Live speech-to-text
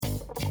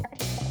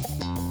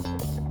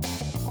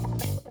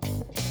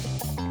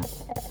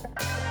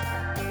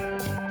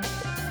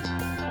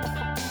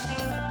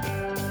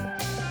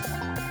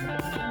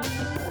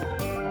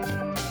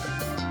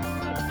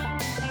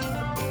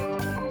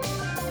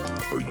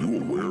you a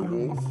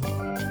werewolf?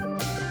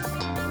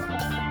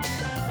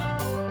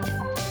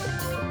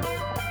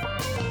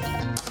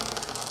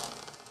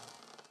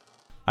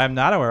 I'm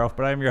not a werewolf,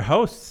 but I'm your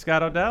host,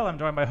 Scott Odell. I'm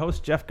joined by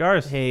host Jeff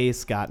Gars. Hey,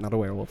 Scott, not a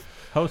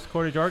werewolf. Host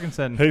Corey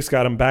Jorgensen. Hey,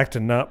 Scott, I'm back to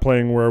not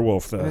playing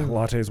werewolf. The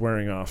latte's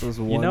wearing off.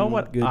 You know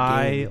what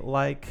I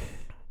like?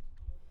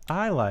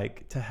 I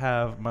like to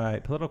have my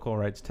political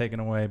rights taken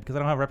away because I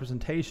don't have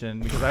representation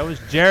because I was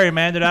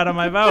gerrymandered out of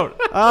my vote.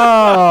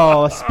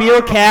 Oh,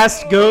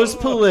 Spielcast goes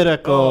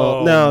political.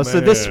 Oh, no, so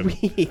this man.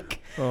 week...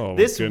 Oh,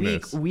 This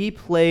goodness. week we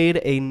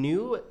played a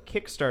new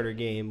Kickstarter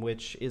game,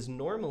 which is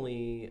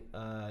normally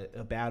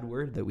a bad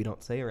word that we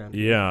don't say around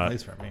here. Yeah. At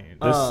least for me.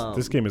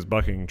 This game is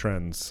bucking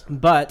trends.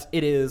 But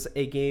it is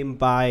a game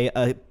by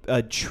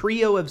a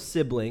trio of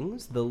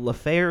siblings, the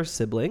LaFair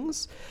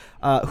siblings,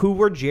 who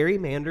were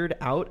gerrymandered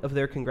out of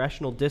their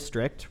congressional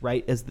district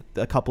right as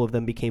a couple of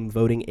them became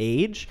voting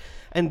age.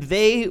 And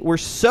they were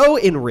so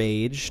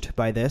enraged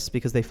by this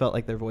because they felt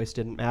like their voice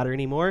didn't matter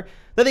anymore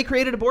that they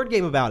created a board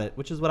game about it,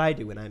 which is what I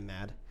do when I'm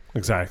mad.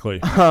 Exactly.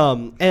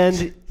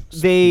 And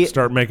they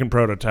Start making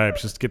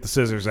prototypes. Just get the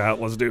scissors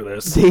out. Let's do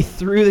this. they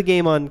threw the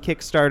game on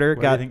Kickstarter, Where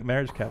do you got think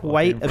marriage capital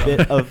quite came a from?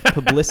 bit of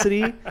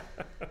publicity.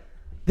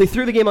 They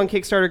threw the game on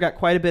Kickstarter, got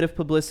quite a bit of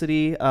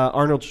publicity.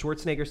 Arnold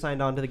Schwarzenegger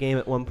signed on to the game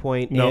at one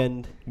point. No,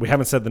 And we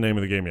haven't said the name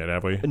of the game yet,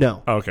 have we?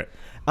 no. Oh, okay.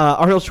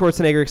 Arnold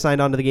Schwarzenegger signed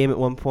on to the game at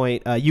one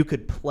point. You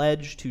could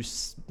pledge to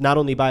not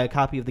only buy a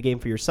copy of the game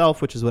for yourself,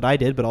 which is what I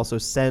did, but also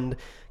send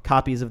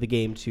copies of the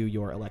game to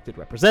your elected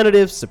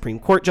representatives, Supreme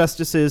Court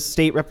justices,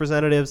 state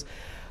representatives.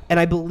 And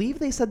I believe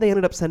they said they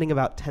ended up sending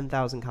about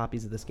 10,000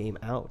 copies of this game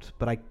out,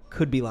 but I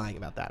could be lying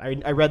about that.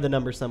 I read the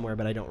number somewhere,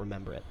 but I don't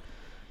remember it.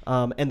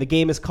 And the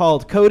game is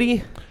called,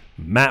 Cody?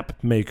 Map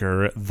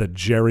Maker, the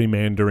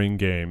gerrymandering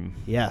game.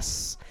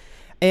 Yes.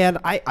 And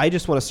I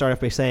just want to start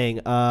off by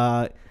saying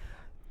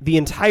the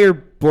entire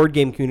board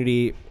game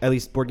community, at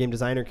least board game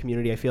designer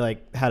community, I feel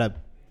like had a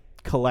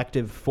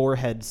collective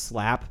forehead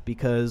slap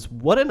because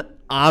what an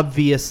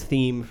obvious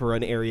theme for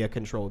an area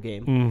control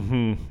game.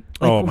 Mm-hmm.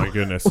 Oh, my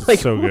goodness. It's like,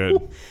 so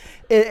good.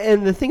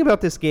 And the thing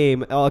about this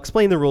game, I'll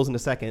explain the rules in a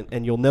second,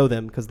 and you'll know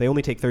them because they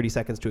only take 30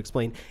 seconds to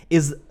explain,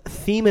 is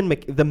theme and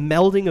the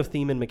melding of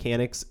theme and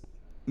mechanics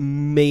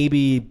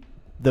maybe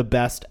the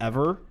best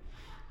ever.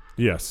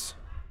 Yes.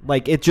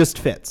 Like, it just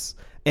fits.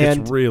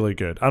 And it's really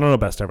good. I don't know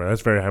best ever.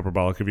 That's very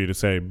hyperbolic of you to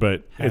say,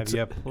 but Have it's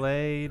you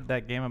played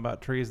that game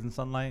about trees and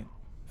sunlight?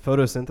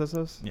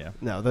 photosynthesis? Yeah.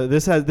 No,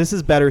 this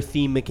is better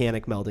theme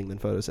mechanic melding than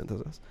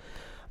photosynthesis.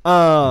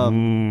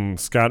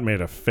 Scott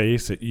made a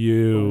face at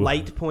you.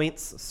 Light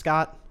points,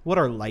 Scott. What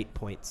are light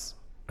points?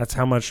 That's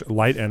how much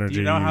light energy Do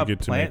you know how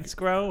get to make. plants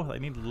grow? They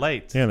need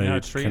light. Yeah, you know they how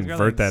need to trees grow? They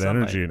convert need that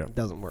sunlight. energy into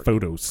Doesn't work.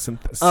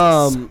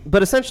 photosynthesis.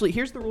 But essentially,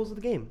 here's the rules of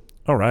the game.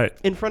 All right.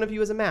 In front of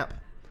you is a map.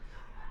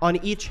 On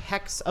each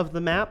hex of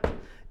the map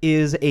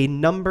is a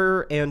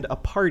number and a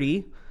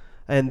party,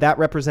 and that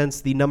represents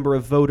the number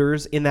of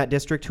voters in that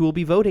district who will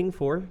be voting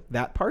for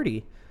that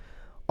party.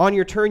 On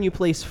your turn, you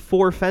place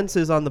 4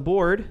 fences on the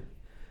board,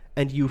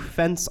 and you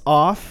fence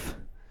off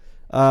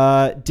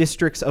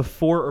districts of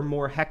 4 or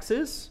more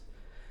hexes.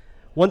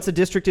 Once a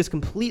district is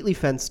completely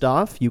fenced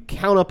off, you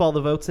count up all the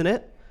votes in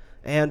it,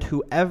 and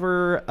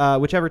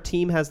whichever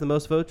team has the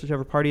most votes,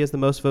 whichever party has the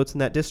most votes in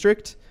that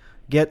district,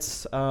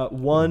 gets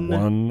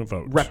one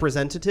vote.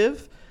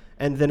 representative,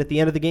 and then at the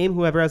end of the game,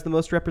 whoever has the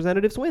most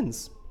representatives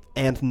wins.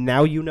 And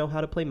now you know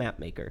how to play Map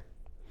Maker.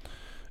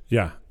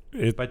 Yeah.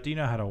 But do you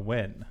know how to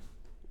win?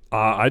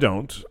 I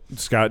don't.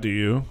 Scott, do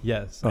you?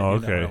 Yes. Oh, I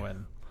do know how okay. to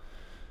win.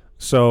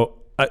 So,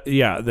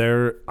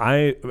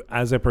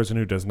 as a person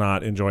who does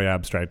not enjoy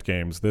abstract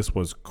games, this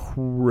was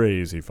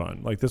crazy fun.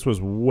 Like, this was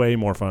way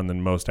more fun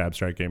than most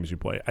abstract games you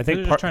play. I think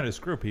They're just trying to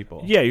screw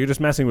people. Yeah, you're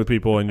just messing with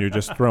people and you're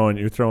just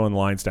throwing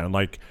lines down.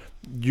 Like,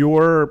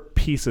 your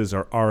pieces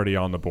are already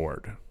on the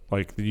board.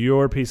 Like,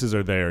 your pieces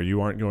are there. You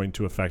aren't going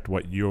to affect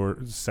what your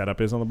setup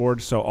is on the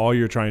board. So all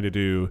you're trying to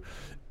do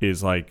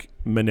is, like,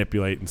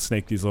 manipulate and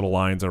snake these little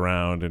lines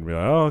around and be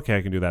like, oh, okay,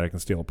 I can do that. I can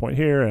steal a point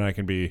here and I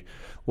can be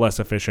less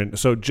efficient.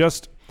 So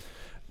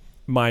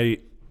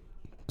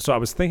I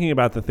was thinking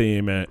about the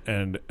theme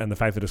and the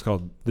fact that it's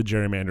called the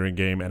gerrymandering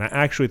game, and I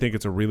actually think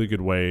it's a really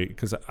good way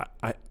because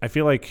I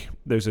feel like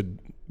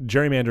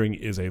gerrymandering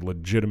is a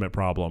legitimate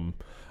problem,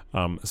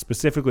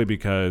 specifically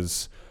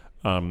because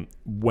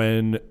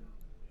when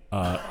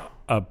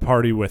a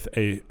party with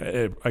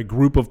a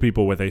group of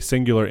people with a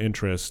singular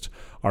interest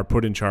are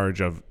put in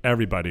charge of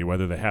everybody,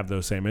 whether they have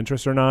those same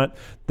interests or not,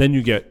 then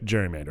you get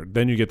gerrymandered.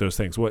 Then you get those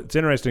things. What's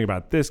interesting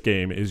about this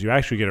game is you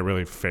actually get a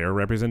really fair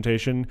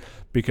representation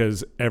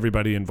because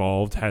everybody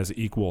involved has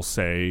equal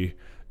say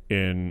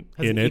in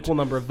it. Equal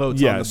number of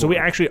votes. Yeah, on the board. so we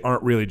actually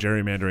aren't really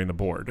gerrymandering the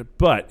board.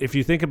 But if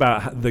you think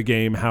about the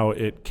game, how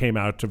it came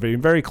out to be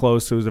very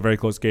close, it was a very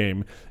close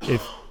game.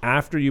 If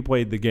after you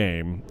played the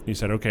game, you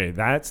said, okay,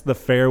 that's the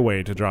fair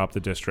way to drop the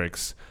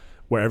districts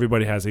where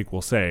everybody has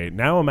equal say.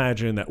 Now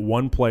imagine that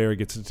one player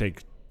gets to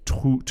take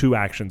two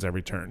actions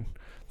every turn.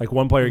 Like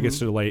one player gets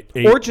to delay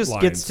 8 or just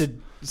lines. gets to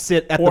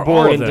sit at the Or all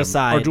board of and them,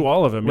 decide. or do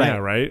all of them, Right. yeah,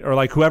 right? Or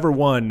like whoever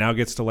won now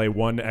gets to lay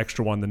one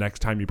extra one the next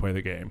time you play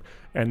the game,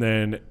 and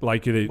then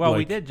like it. Well, like,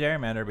 we did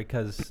gerrymander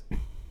because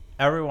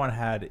everyone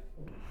had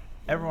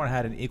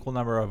an equal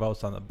number of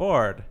votes on the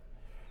board,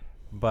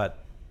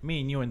 but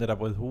me and you ended up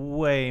with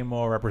way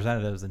more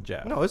representatives than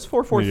Jeff. No, it's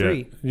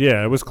 4-4-3.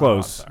 Yeah, it was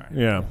close. sorry.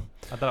 Yeah.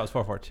 I thought it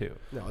was 4-4-2.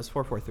 No, it's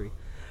 4-4-3.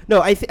 No,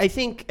 I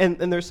think, and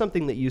there's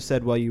something that you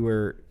said while you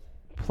were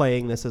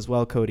playing this as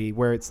well, Cody,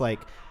 where it's like,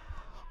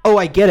 oh,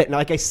 I get it. Now,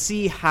 like, I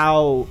see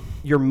how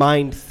your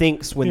mind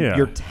thinks when Yeah.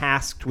 you're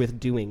tasked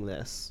with doing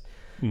this.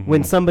 Mm-hmm.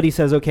 When somebody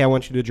says, okay, I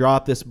want you to draw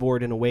up this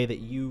board in a way that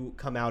you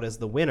come out as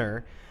the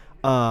winner,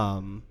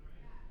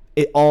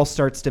 it all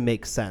starts to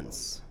make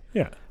sense.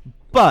 Yeah.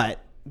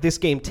 But this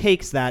game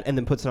takes that and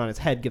then puts it on its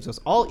head, gives us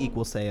all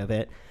equal say of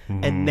it,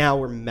 and now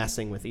we're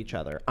messing with each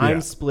other. I'm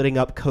splitting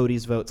up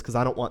Cody's votes because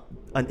I don't want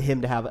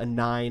him to have a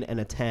 9 and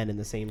a 10 in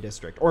the same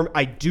district, or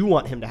I do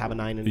want him to have a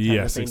 9 and a 10 in the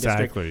Yes, same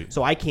exactly.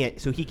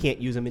 district. So he can't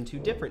use them in 2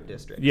 different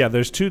districts. Yeah,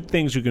 there's 2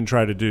 things you can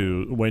try to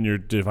do when you're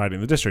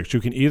dividing the districts.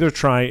 You can either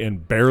try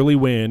and barely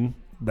win.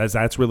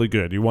 That's really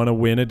good. You want to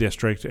win a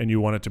district, and you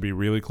want it to be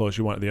really close.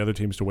 You want the other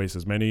teams to waste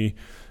as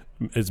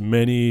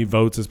many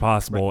votes as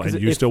possible, Right,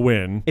 and you still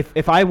win.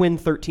 If I win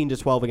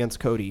 13-12 against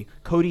Cody,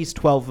 Cody's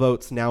 12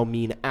 votes now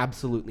mean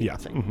absolutely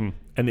nothing. Mm-hmm.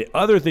 And the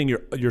other thing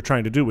you're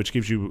trying to do, which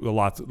gives you a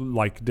lot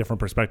like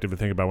different perspective to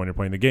think about when you're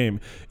playing the game,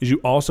 is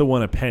you also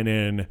want to pen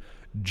in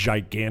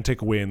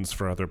gigantic wins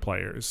for other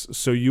players.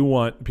 So you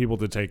want people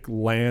to take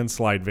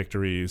landslide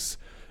victories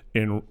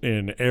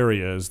in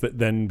areas that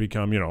then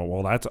become,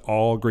 well, that's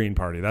all Green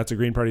Party. That's a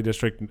Green Party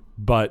district,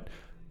 but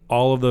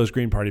all of those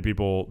Green Party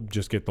people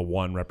just get the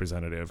one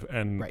representative,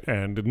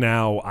 and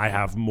now I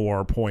have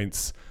more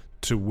points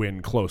to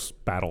win close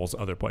battles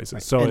other places.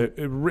 Right. So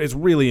it's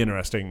really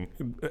interesting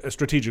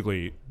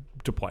strategically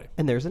to play.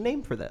 And there's a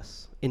name for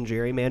this. In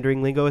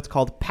gerrymandering lingo, it's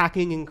called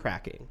packing and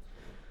cracking.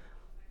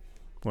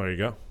 There you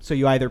go. So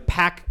you either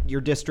pack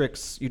your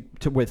districts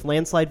with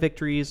landslide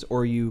victories,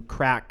 or you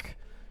crack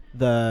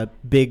the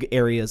big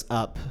areas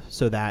up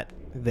so that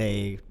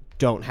they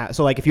don't have.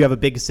 So like if you have a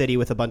big city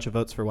with a bunch of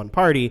votes for one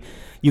party,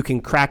 you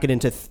can crack it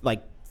into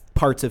like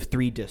parts of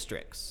 3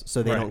 districts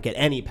so they don't get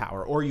any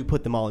power, or you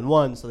put them all in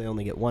one so they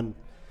only get one.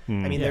 I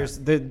mean,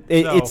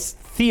 it's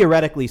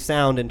theoretically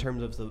sound in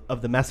terms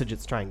of the message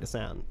it's trying to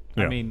sound.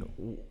 Yeah. I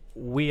mean,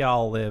 we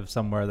all live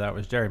somewhere that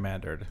was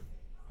gerrymandered,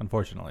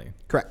 unfortunately.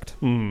 Correct.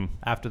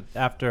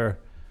 After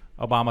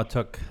Obama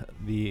took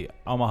the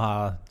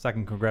Omaha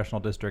 2nd Congressional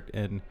District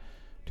in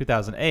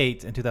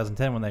 2008, in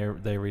 2010 when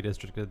they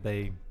redistricted,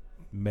 they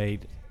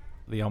made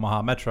the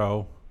Omaha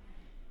Metro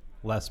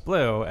less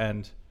blue,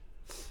 and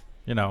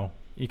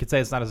you could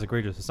say it's not as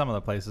egregious as some of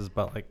the places,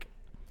 but like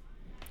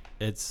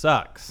it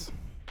sucks.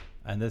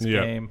 And this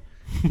game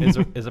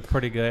is a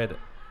pretty good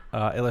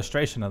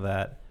illustration of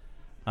that.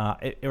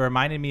 It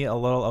reminded me a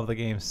little of the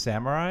game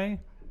Samurai,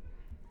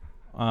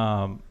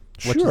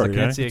 which is a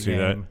Kensia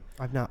game.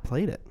 I've not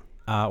played it.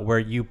 Where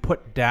you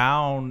put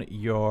down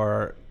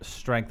your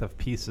strength of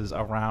pieces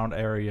around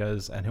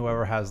areas, and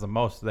whoever has the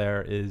most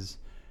there is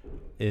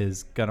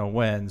gonna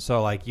win.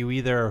 So like you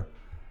either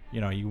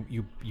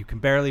you can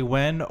barely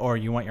win, or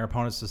you want your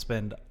opponents to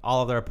spend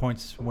all of their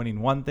points winning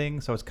one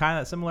thing. So it's kind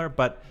of similar,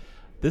 but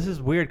this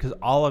is weird because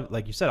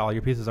like you said, all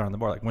your pieces are on the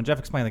board. Like when Jeff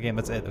explained the game,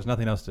 that's it. There's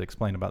nothing else to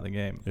explain about the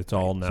game. It's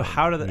all now. So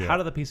how do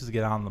the pieces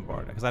get on the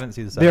board? Because I didn't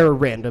see the setup. They're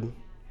random.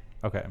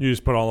 Okay. You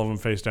just put all of them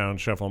face down,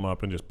 shuffle them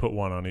up, and just put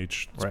one on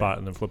each spot,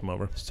 and then flip them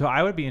over. So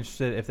I would be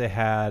interested if they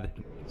had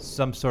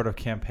some sort of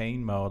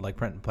campaign mode, like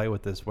print and play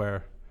with this,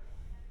 where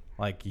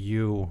like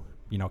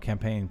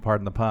campaign,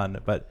 pardon the pun,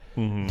 but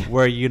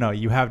where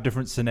you have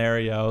different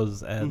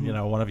scenarios, and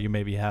one of you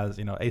maybe has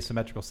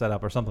asymmetrical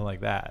setup or something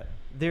like that.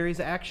 There is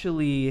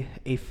actually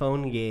a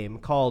phone game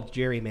called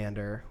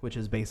Gerrymander, which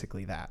is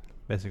basically that.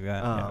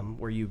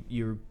 Where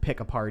you pick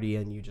a party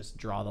and you just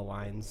draw the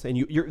lines,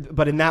 and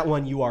but in that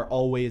one you are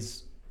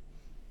always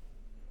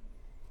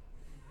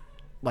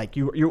like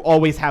you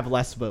always have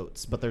less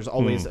votes, but there's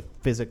always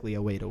physically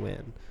a way to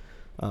win.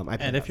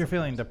 And if you're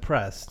feeling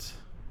depressed,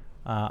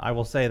 I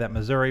will say that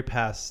Missouri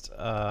passed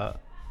a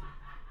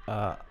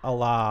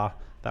law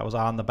that was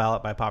on the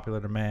ballot by popular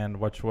demand,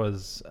 which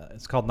was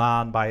it's called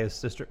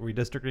non-biased district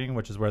redistricting,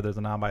 which is where there's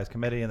a non-biased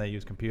committee and they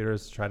use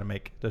computers to try to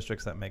make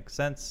districts that make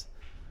sense.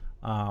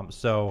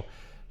 So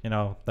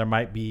there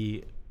might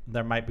be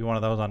one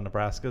of those on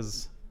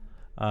Nebraska's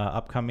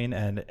upcoming,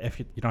 and if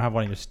you don't have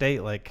one in your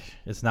state, like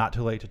it's not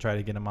too late to try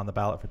to get them on the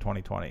ballot for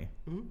 2020.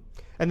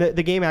 And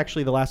the game,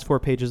 actually, the last 4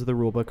 pages of the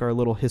rulebook are a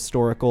little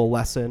historical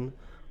lesson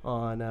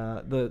on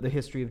the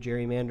history of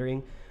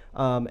gerrymandering.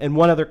 And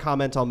one other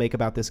comment I'll make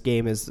about this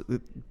game is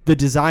the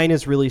design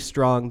is really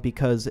strong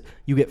because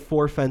you get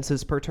 4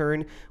 fences per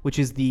turn, which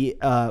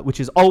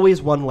is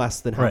always one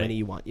less than how many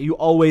you want. You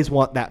always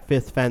want that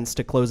 5th fence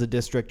to close a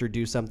district or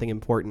do something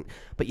important,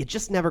 but you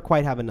just never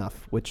quite have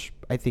enough, which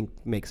I think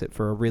makes it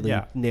for a really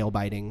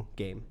nail-biting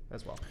game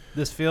as well.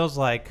 This feels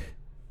like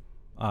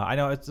I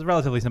know it's a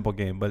relatively simple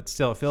game, but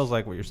it feels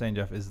like what you're saying,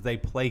 Jeff, is they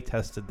play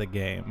tested the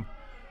game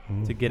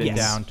to get it Yes.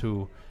 down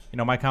to,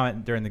 my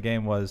comment during the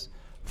game was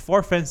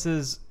 4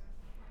 fences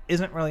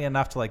isn't really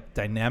enough to like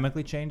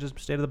dynamically change the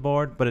state of the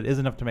board, but it is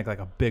enough to make like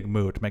a big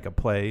move, to make a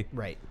play.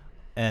 Right.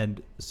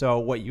 And so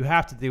what you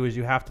have to do is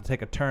you have to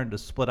take a turn to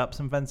split up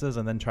some fences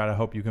and then try to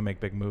hope you can make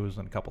big moves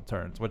in a couple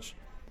turns, which,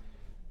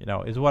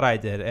 is what I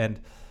did. And,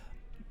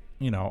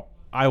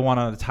 I won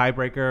on a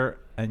tiebreaker,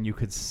 and you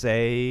could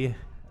say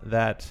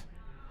that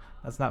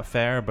that's not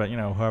fair, but,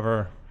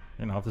 whoever,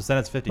 if the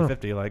Senate's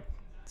 50-50, like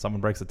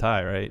someone breaks the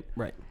tie, right?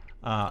 Right.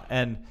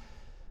 And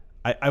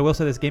I will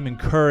say this game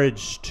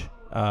encouraged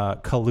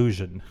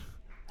collusion.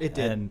 It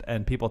did.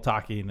 And people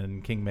talking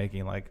and king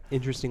making, like,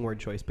 Interesting word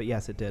choice, but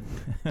yes, it did.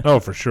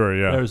 Oh, for sure,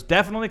 yeah. there's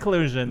definitely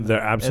collusion.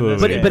 There absolutely in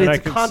this is. But game. And I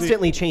it's can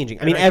constantly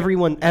changing. I mean,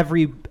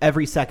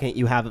 every second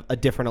you have a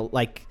different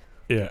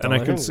Yeah, and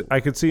I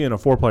could see in a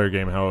 4-player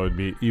game how it would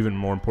be even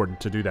more important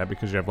to do that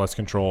because you have less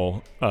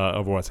control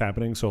of what's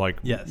happening. So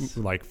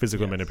like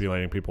physically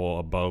manipulating people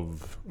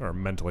above or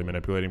mentally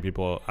manipulating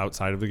people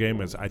outside of the game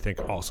is, I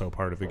think, also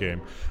part of the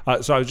game.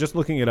 So I was just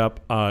looking it up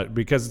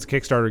because it's a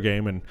Kickstarter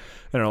game, and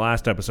in our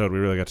last episode we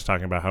really got to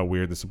talking about how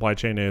weird the supply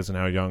chain is and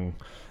how young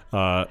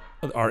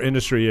our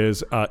industry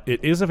is.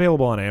 It is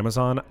available on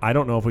Amazon. I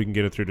don't know if we can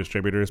get it through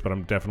distributors, but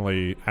I'm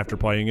definitely, after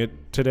playing it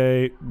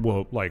today,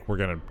 we're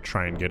gonna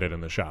try and get it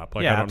in the shop.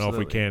 I don't know if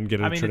we can get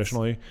it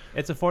traditionally.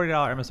 It's a $40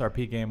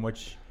 MSRP game,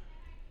 which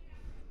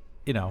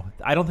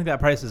I don't think that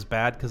price is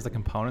bad because the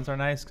components are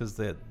nice, because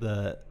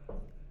the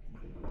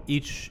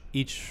each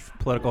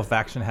political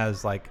faction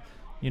has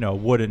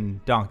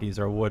wooden donkeys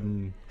or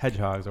wooden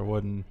hedgehogs or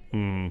wooden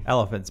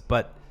elephants,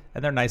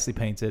 and they're nicely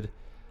painted.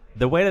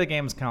 The weight of the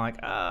game is kind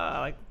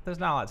of there's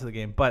not a lot to the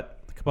game, but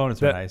the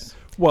components are nice.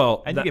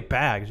 Well, and you get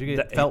bags. You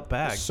get felt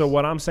bags. So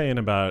what I'm saying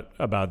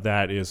about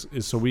that is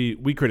so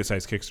we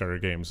criticize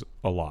Kickstarter games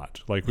a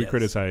lot. We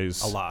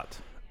criticize a lot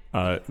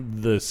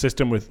the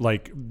system with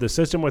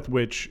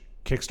which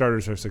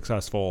Kickstarters are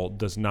successful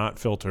does not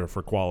filter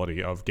for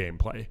quality of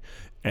gameplay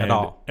at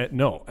all.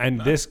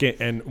 This game,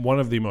 and one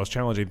of the most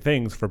challenging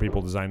things for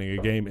people designing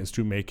a game is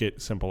to make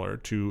it simpler,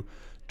 to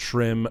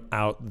trim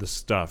out the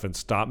stuff and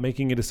stop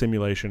making it a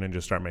simulation and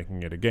just start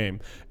making it a game.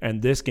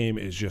 And this game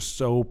is just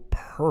so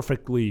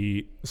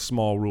perfectly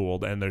small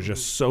ruled, and there's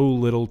just so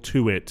little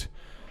to it.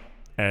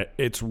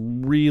 It's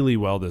really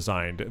well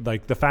designed.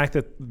 Like the fact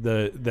that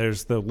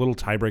there's the little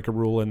tiebreaker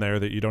rule in there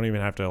that you don't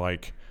even have to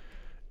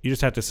you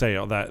just have to say,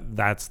 oh,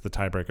 that's the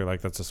tiebreaker,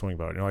 that's a swing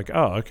vote. And you're like,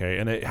 oh, okay.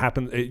 And it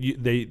happens.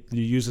 You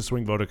use the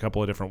swing vote a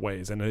couple of different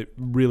ways, and it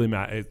really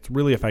it's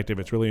really effective.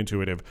 It's really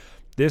intuitive.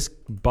 This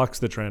bucks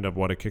the trend of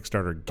what a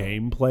Kickstarter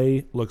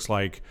gameplay looks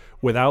like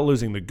without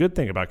losing the good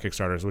thing about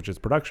Kickstarters, which is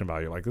production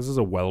value. This is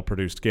a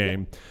well-produced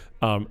game.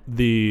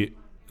 The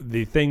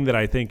thing that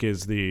I think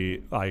is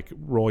the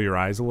roll your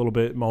eyes a little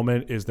bit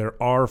moment is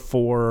there are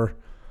 4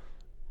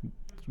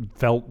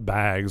 felt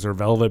bags or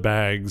velvet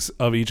bags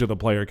of each of the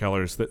player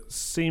colors that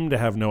seem to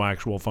have no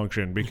actual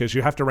function because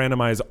you have to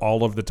randomize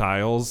all of the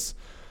tiles.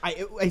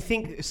 I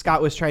think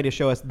Scott was trying to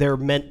show us they're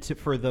meant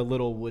for the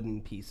little wooden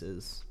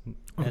pieces.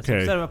 Okay. So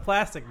instead of a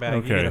plastic bag,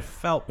 you get a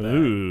felt bag.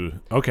 Ooh.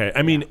 Okay.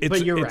 I mean,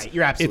 but you're right.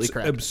 You're absolutely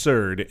correct. It's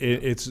absurd.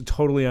 It's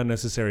totally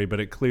unnecessary, but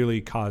it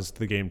clearly caused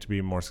the game to be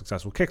a more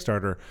successful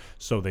Kickstarter,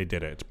 so they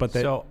did it.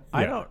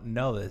 I don't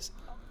know this.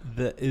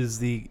 Is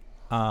the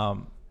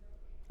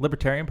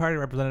Libertarian Party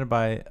represented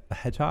by a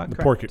hedgehog?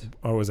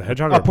 Was it a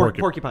hedgehog or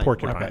porcupine?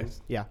 Porcupine. Okay.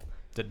 Yeah.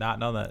 Did not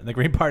know that. And the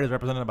Green Party is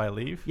represented by a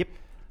leaf? Yep.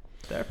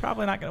 They're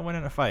probably not going to win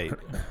in a fight.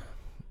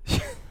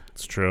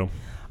 It's true.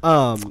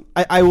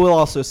 I will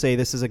also say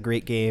this is a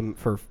great game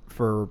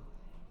for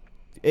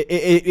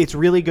it's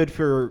really good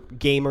for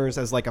gamers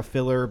as a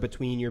filler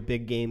between your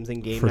big games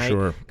and game night.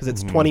 Sure. Because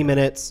it's 20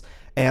 minutes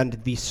and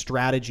the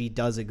strategy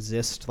does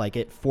exist.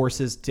 It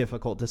forces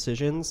difficult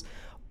decisions.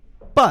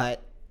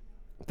 But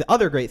the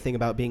other great thing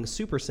about being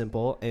super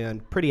simple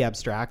and pretty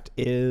abstract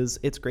is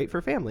it's great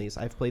for families.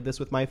 I've played this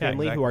with my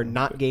family who are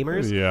not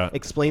gamers. Yeah.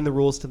 Explain the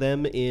rules to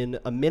them in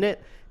a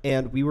minute,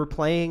 and we were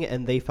playing,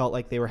 and they felt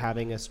like they were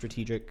having a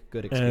strategic,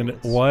 good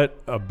experience. And what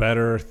a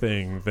better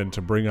thing than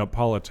to bring up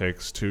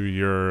politics to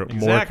your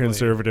more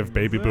conservative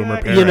baby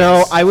boomer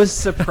parents. I was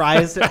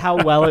surprised at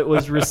how well it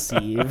was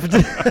received.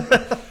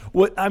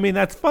 I mean,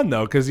 that's fun,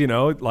 though, because,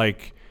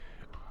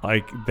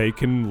 they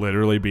can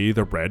literally be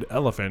the red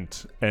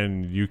elephant,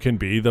 and you can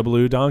be the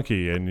blue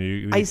donkey,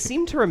 and I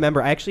seem to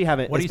remember. I actually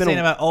haven't. What are you saying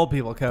about old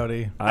people,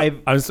 Cody?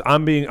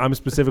 I'm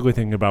specifically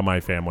thinking about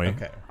my family.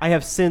 Okay. I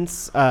have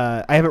since.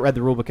 I haven't read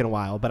the rulebook in a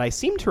while, but I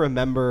seem to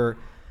remember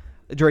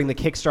during the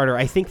Kickstarter.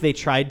 I think they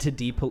tried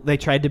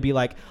to be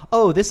like,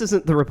 oh, this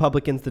isn't the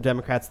Republicans, the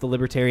Democrats, the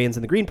Libertarians,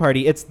 and the Green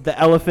Party. It's the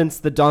elephants,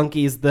 the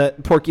donkeys, the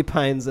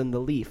porcupines, and the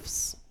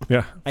leafs.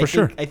 Yeah, for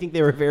sure. I think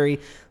they were very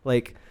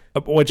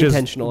which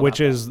intentional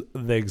is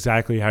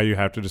exactly how you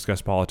have to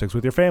discuss politics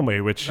with your family,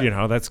 which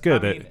that's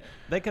good. I mean,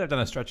 they could have done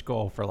a stretch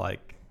goal for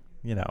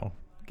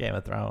Game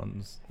of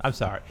Thrones. I'm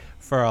sorry,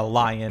 for a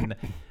lion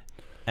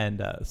and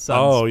Sunspear.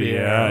 Oh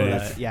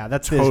yeah,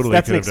 that's totally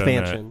that's an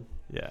expansion.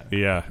 Yeah.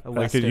 Yeah, A you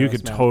Westeros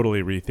could map.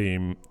 totally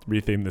retheme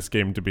this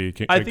game to be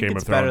I a think Game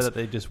it's of better Thrones that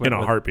they just went in a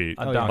with heartbeat.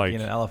 a donkey Like,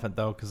 and an elephant,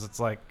 though, because it's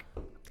like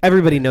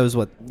Everybody knows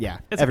what. Yeah,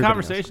 it's a everybody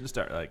knows. conversation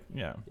start. Like,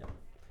 yeah.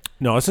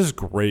 no, this is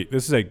great.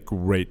 This is a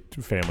great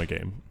family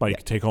game. Like,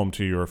 Yeah. take home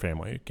to your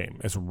family game.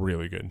 It's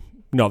really good.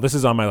 No, this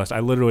is on my list. I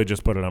literally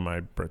just put it on my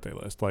birthday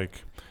list.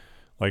 Like,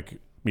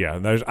 yeah.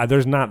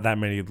 There's not that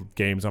many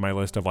games on my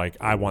list of like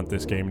I want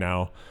this game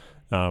now.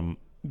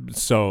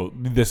 So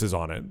this is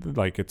on it.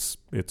 Like, it's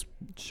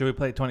Should we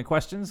play 20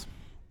 questions?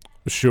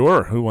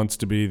 sure. Who wants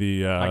to be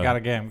the? I got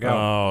a game. Go.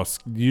 Oh,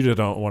 you just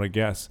don't want to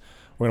guess.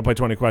 We're gonna play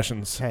 20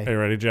 questions. Okay. Are you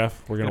ready,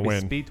 Jeff? We're It's gonna be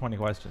win. Speed 20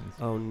 questions.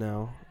 Oh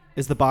no!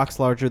 Is the box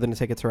larger than a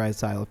Ticket to Ride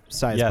size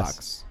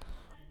Yes.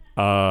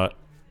 box?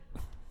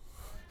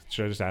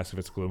 Should I just ask if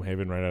it's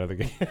Gloomhaven right out of the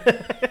game?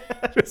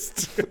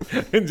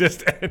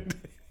 just end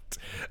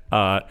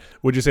it.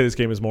 Would you say this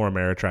game is more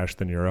Ameritrash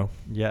than Euro?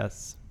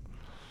 Yes.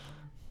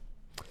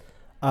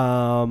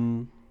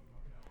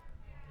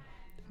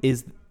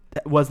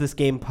 Was this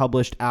game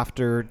published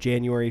after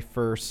January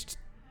 1st,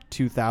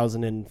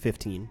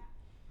 2015?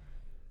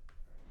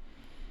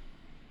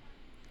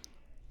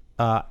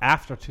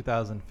 After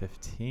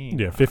 2015.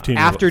 Yeah, 15.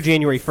 After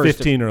January 1st.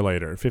 15 or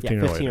later. 15,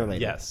 Yeah, 15 or or later.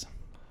 later. Yes.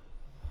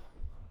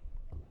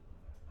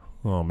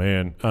 Oh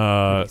man.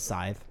 Maybe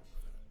Scythe.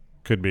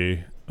 Could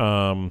be.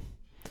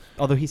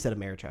 Although he said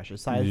Ameritrash.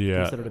 Is Scythe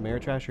Yeah. considered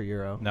Ameritrash or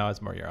Euro? No,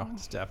 it's more Euro.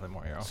 It's definitely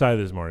more Euro. Scythe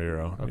is more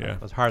Euro.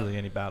 There's hardly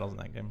any battles in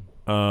that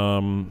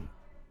game.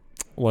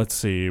 Let's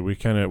see. We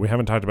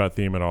haven't talked about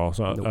theme at all.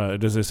 So Nope.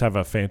 does this have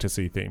a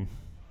fantasy theme?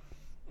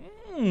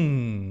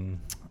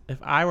 If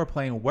I were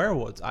playing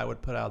Werewolves, I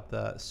would put out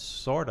the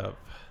sort of.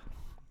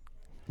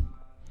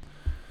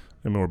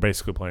 I mean, we're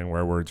basically playing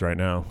Werewords right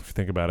now. If you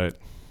think about it.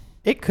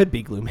 It could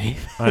be Gloomhaven.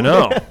 I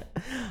know.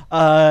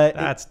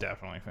 That's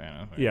definitely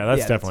fantasy. Yeah,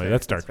 that's that's definitely fair.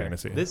 that's dark That's fair.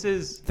 fantasy. This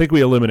is I think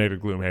we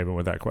eliminated Gloomhaven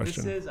with that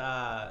question. this is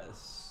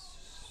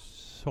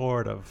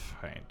sort of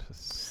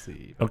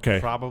fantasy. But Okay.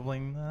 Probably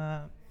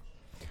not.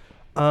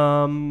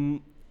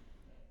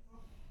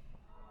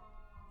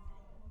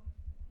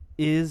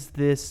 Is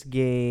this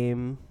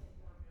game?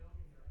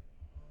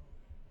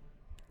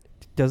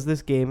 Does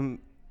this game?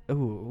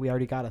 Ooh, we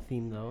already got a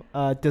theme though.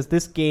 Does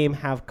this game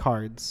have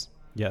cards?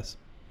 Yes.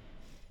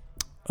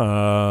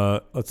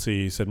 Let's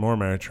see. You said more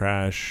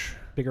Ameritrash,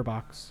 Bigger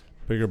box.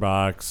 bigger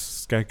box,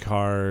 Sky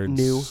Cards.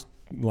 New.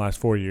 Last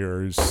 4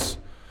 years.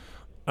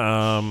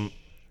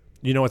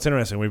 You know what's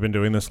interesting? We've been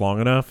doing this long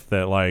enough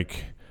that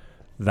like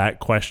that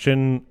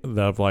question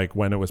of like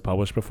when it was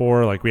published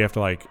before, like we have to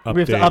like update.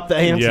 We have to up the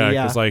ante, Yeah,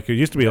 yeah. because like it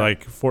used to be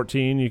like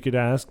 14 you could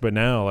ask, but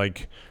now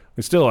like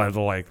we still have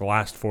the like the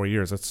last 4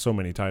 years. That's so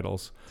many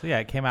titles. So yeah,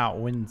 it came out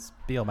when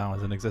Spielbound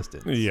was in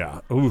existence.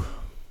 Yeah. Ooh.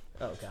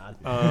 Oh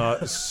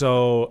God.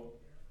 So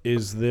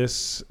is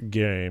this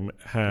game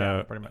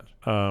Yeah, pretty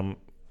much.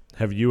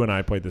 have you and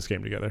I played this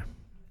game together?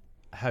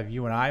 Have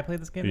you and I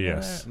played this game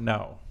Yes. together?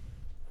 No.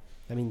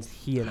 That means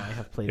he and I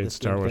have played It's this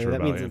game Star Wars together.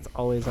 That means Rebellion. it's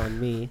always on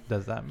me.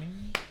 Does that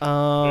mean?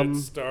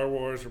 It's Star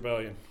Wars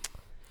Rebellion.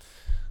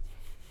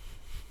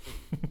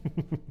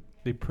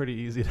 Be pretty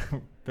easy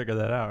to figure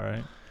that out,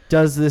 right?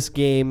 Does this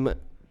game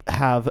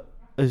have?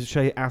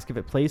 Should I ask if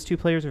it plays 2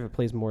 players or if it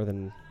plays more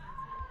than?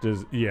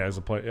 As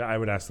a player, I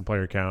would ask the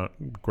player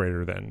count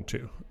greater than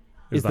 2.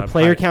 Is the that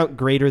player high? count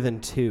greater than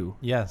 2?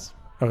 Yes.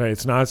 Okay,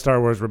 it's not Star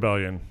Wars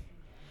Rebellion.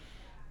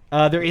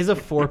 There is a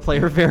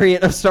 4-player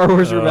variant of Star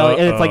Wars Rebellion,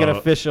 and it's like an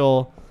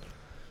official.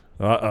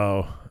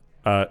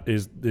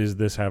 Is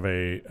this have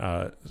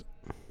a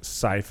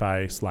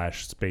sci-fi /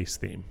 space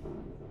theme?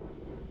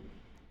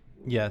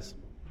 Yes.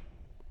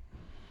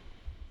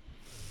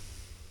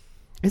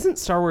 Isn't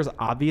Star Wars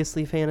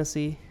obviously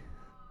fantasy,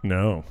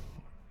 No,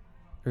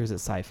 or is it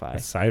sci-fi?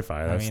 it's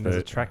sci-fi. I That's mean, the as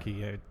a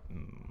Trekkie,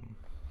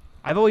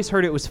 I've always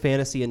heard it was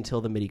fantasy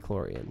until the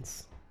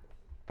midi-chlorians.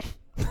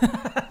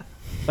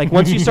 Like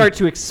once you start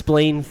to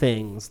explain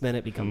things, then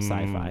it becomes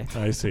sci-fi.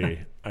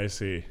 I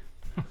see.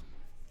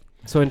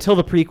 So until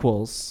the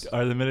prequels,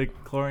 are the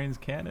midichlorians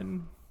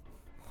canon?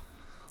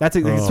 that's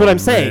Oh, what I'm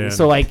saying. man.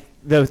 So like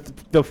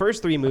the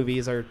first 3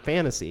 movies are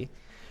fantasy.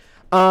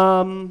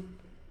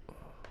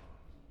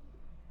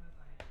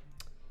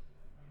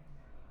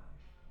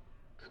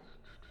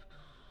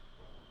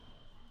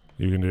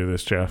 You can do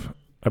this, Jeff.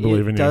 I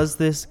believe in you. Does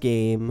this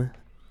game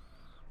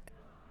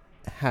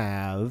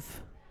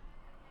have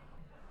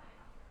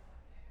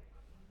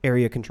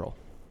area control?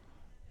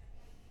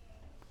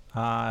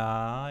 It's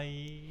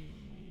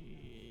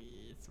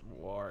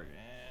war.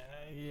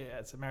 Yeah,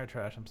 it's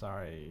Ameritrash. I'm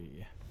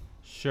sorry.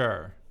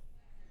 Sure.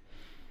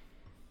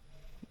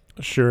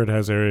 Sure, it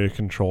has area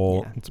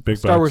control. Yeah. It's a big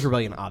Star box. Wars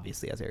Rebellion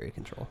obviously has area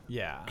control.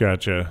 Yeah.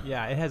 Gotcha.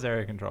 Yeah, it has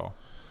area control.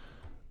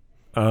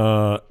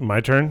 My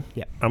turn.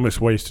 Yeah. I'm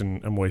wasting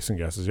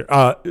guesses here.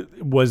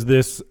 Was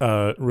this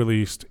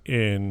released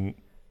in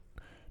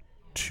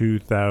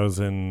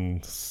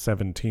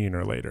 2017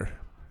 or later?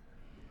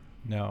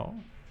 No.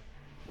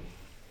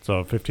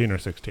 So 15 or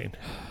 16.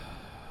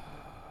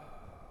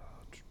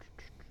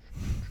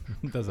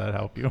 Does that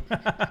help you?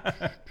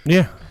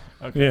 Yeah.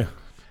 Okay. Yeah.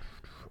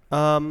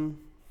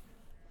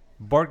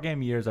 Board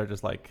game years are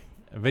just like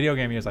video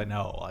game years. I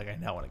know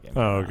when a game.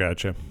 Oh,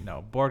 gotcha.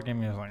 Board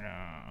game years like.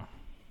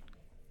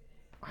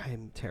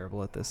 I'm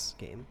terrible at this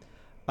game.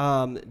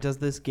 Does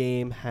this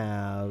game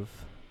have?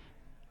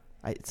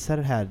 It said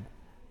it had.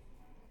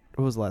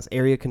 What was the last?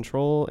 Area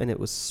control, and it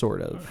was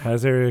sort of.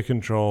 Has area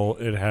control.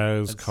 It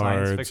has It's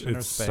science cards. fiction or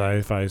It's space.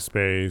 sci-fi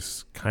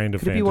space. Kind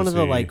of Could it fantasy. be one of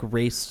the like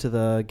race to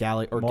the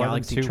or More than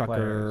Galaxy 2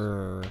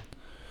 Trucker?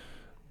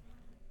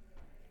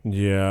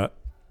 Yeah.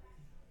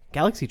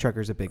 Galaxy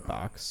Trucker's a big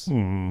box.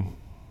 Hmm.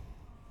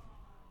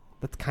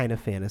 That's kind of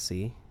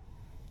fantasy.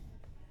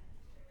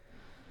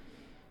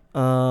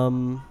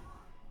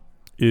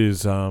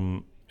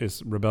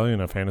 Is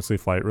Rebellion a Fantasy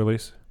Flight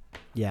release?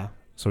 Yeah.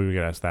 So we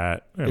could ask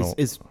that.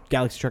 Is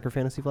Galaxy Trucker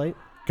Fantasy Flight?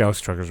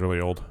 Galaxy Trucker's really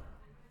old.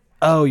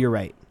 Oh, you're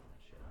right.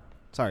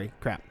 Sorry,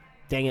 crap.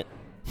 Dang it.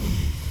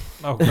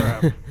 Oh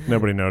crap!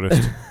 Nobody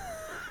noticed.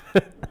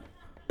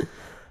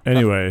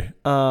 Anyway,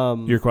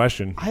 your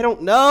question. I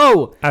don't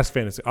know. Ask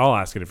fantasy. I'll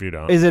ask it if you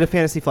don't. Is it a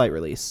Fantasy Flight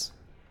release?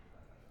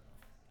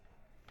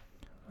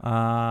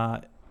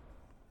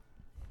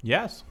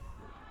 Yes.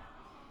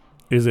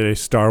 Is it a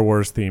Star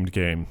Wars themed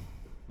game?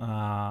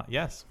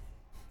 Yes.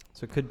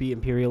 So it could be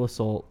Imperial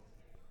Assault.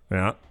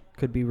 Yeah.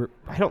 Could be.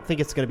 I don't think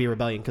it's going to be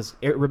Rebellion because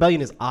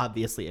Rebellion is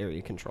obviously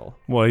area control.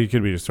 Well, he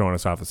could be just throwing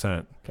us off the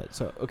scent. Okay,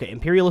 so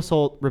Imperial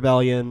Assault,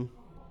 Rebellion.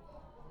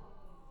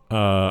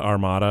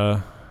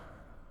 Armada.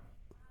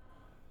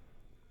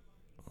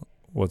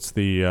 What's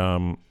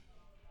the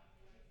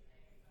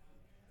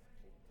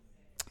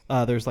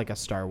There's like a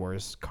Star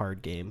Wars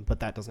card game, but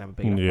that doesn't have a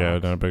big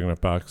enough box. not a big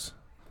enough box.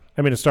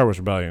 I mean, it's Star Wars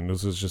Rebellion.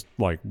 This is just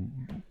like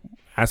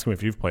ask him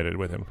if you've played it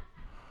with him.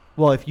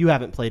 Well, if you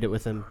haven't played it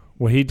with him,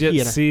 Well, he did.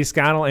 Yeah. See,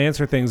 Scott will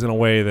answer things in a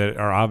way that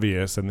are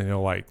obvious, and then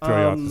he'll like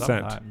throw you off the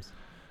scent. Sometimes.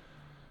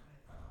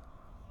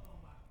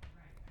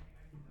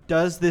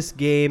 does this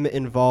game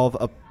involve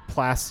a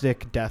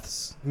plastic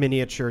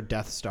miniature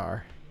Death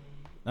Star?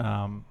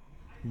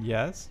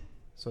 Yes.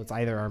 So it's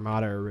either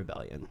Armada or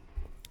Rebellion.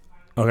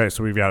 Okay,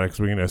 so we've got it because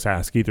we can just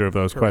ask either of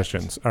those Correct.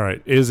 questions. All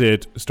right, is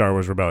it Star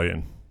Wars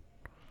Rebellion?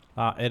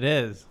 It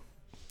is.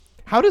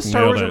 How does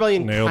Star Nailed Wars it.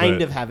 Rebellion Nailed kind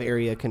it. of have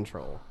area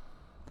control?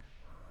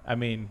 I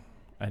mean,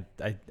 I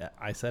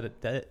said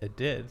it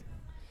did.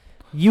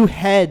 You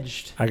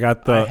hedged. I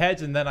got I the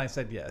hedged and then I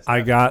said yes. I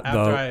got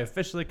after the- I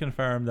officially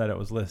confirmed that it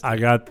was listed. I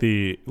got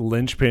the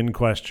linchpin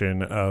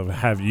question of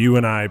have you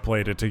and I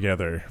played it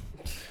together?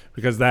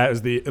 Because that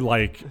is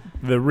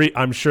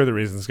I'm sure the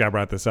reason Scott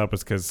brought this up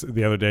is because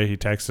the other day he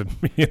texted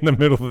me in the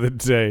middle of the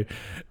day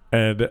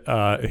and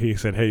he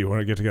said, "Hey, you want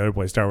to get together and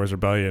play Star Wars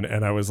Rebellion?"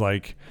 And I was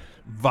like,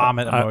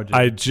 vomit emoji.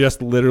 I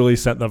just literally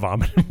sent the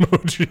vomit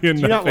emoji and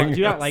Do you nothing not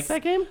else. like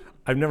that game?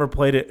 I've never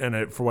played it,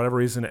 and for whatever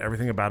reason,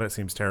 everything about it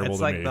seems terrible it's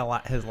to like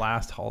me. his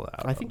last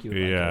holdout. I think you would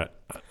like Yeah, it.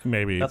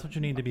 maybe. That's what you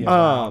need to be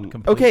around.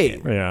 complete Okay.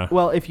 gamer. Yeah.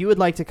 Well, if you would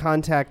like to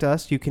contact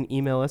us, you can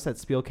email us at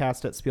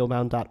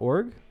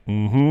spielcast@spielbound.org.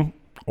 Mm-hmm.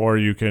 Or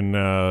you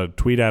can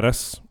tweet at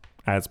us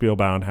at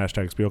Spielbound,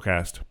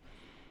 #Spielcast.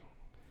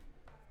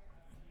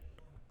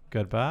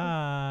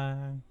 Goodbye.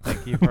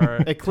 Thank you for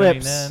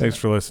Eclipse. tuning in. Thanks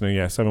for listening.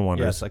 Yeah, Seven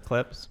Wonders. Yes,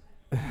 Eclipse.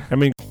 I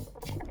mean,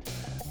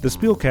 the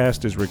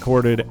Spielcast is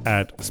recorded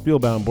at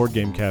Spielbound Board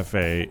Game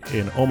Cafe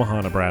in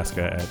Omaha,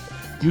 Nebraska.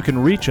 You can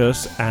reach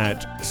us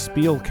at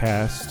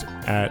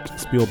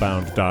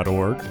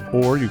spielcast@spielbound.org,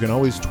 or you can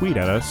always tweet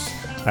at us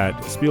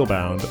at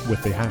Spielbound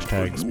with the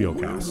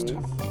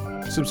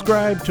 #Spielcast.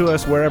 Subscribe to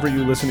us wherever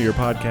you listen to your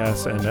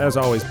podcasts, and as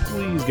always,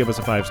 please give us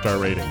a 5-star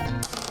rating.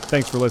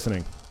 Thanks for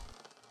listening.